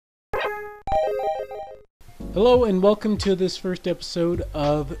Hello and welcome to this first episode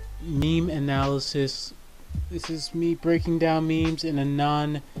of Meme Analysis. This is me breaking down memes in a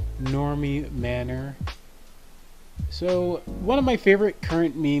non-normie manner. So, one of my favorite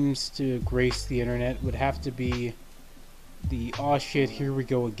current memes to grace the internet would have to be the "aw shit, here we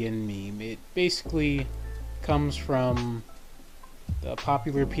go again" meme. It basically comes from the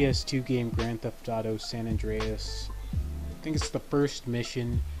popular PS2 game Grand Theft Auto San Andreas. I think it's the first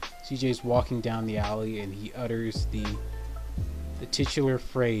mission. CJ's walking down the alley and he utters the titular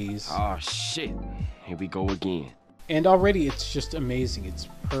phrase, "Oh shit, here we go again." And already it's just amazing. It's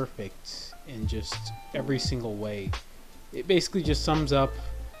perfect in just every single way. It basically just sums up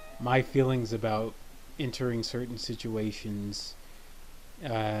my feelings about entering certain situations,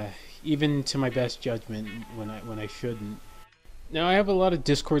 even to my best judgment when I shouldn't. Now, I have a lot of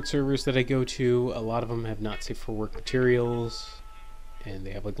Discord servers that I go to. A lot of them have not safe for work materials, and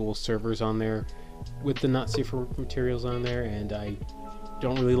they have like little servers on there with the not safe for work materials on there, and I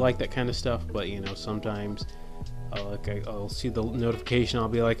don't really like that kind of stuff. But you know, sometimes I'll see the notification, I'll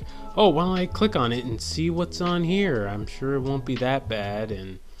be like, oh, why don't I click on it and see what's on here? I'm sure it won't be that bad.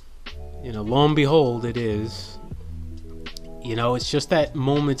 And you know, lo and behold, it is. You know, it's just that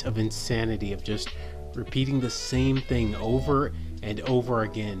moment of insanity of just repeating the same thing over and over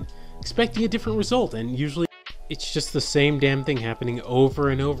again, expecting a different result, and usually it's just the same damn thing happening over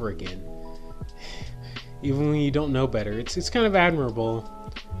and over again. Even when you don't know better, it's kind of admirable.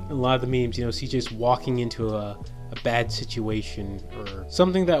 A lot of the memes, you know, CJ's walking into a bad situation or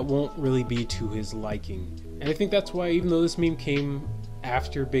something that won't really be to his liking. And I think that's why, even though this meme came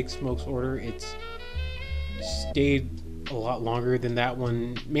after Big Smoke's order, it's stayed a lot longer than that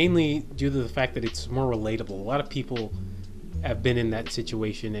one, mainly due to the fact that it's more relatable. A lot of people have been in that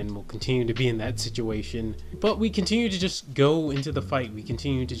situation and will continue to be in that situation, but we continue to just go into the fight. We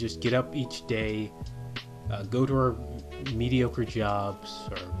continue to just get up each day, go to our mediocre jobs,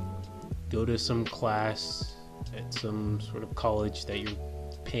 or go to some class at some sort of college that you're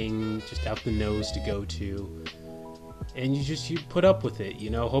paying just out the nose to go to, and you put up with it, you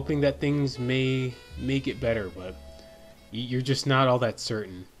know, hoping that things may get better, but you're just not all that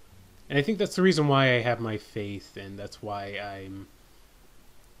certain. And I think that's the reason why I have my faith, and that's why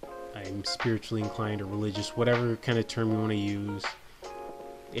I'm spiritually inclined or religious, whatever kind of term you want to use.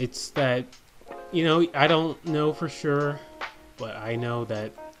 It's that, you know, I don't know for sure, but I know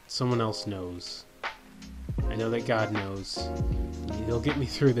that someone else knows. I know that God knows. He'll get me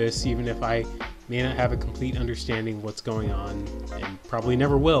through this, even if I may not have a complete understanding of what's going on, and probably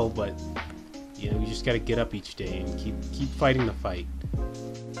never will, but you know, you just gotta get up each day and keep fighting the fight.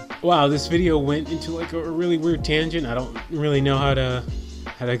 Wow, this video went into like a really weird tangent. I don't really know how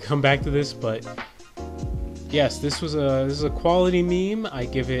to come back to this, but yes, this is a quality meme. I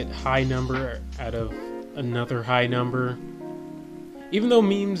give it high number out of another high number. Even though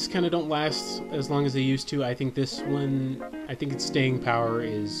memes kind of don't last as long as they used to, I think this one, I think its staying power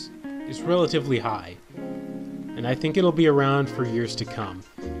is relatively high, and I think it'll be around for years to come.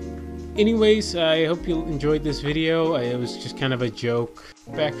 Anyways, I hope you enjoyed this video. It was just kind of a joke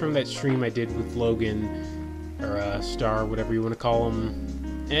back from that stream I did with Logan, or Star, whatever you want to call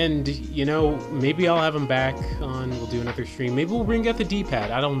him. And, you know, maybe I'll have him back on, we'll do another stream. Maybe we'll bring out the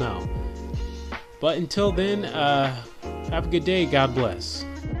D-pad, I don't know. But until then, have a good day, God bless.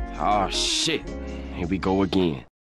 "Oh shit, here we go again."